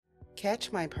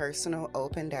Catch my personal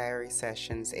open diary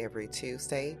sessions every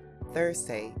Tuesday,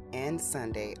 Thursday, and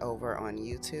Sunday over on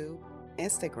YouTube,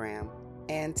 Instagram,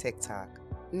 and TikTok.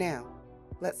 Now,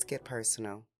 let's get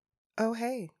personal. Oh,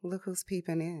 hey, look who's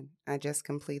peeping in. I just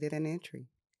completed an entry.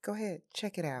 Go ahead,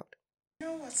 check it out. You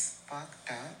know what's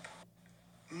fucked up?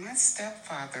 My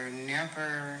stepfather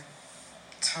never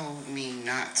told me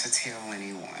not to tell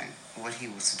anyone what he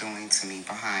was doing to me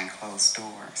behind closed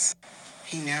doors.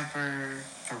 He never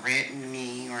threatened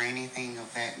me or anything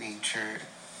of that nature,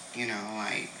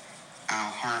 like,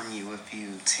 I'll harm you if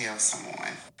you tell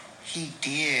someone. He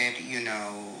did,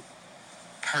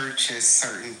 purchase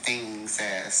certain things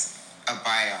as a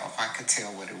buyoff. I could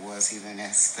tell what it was even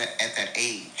at that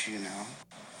age.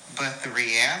 But the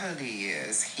reality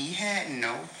is, he had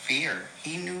no fear.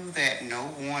 He knew that no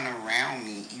one around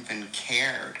me even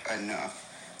cared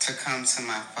enough to come to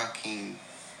my fucking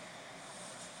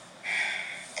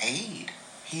aid.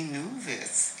 He knew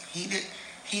this. He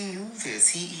knew this.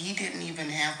 He didn't even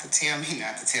have to tell me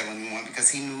not to tell anyone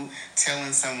because he knew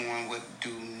telling someone would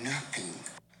do nothing.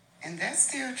 And that's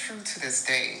still true to this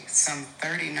day. Some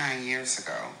 39 years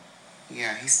ago.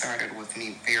 Yeah, he started with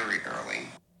me very early.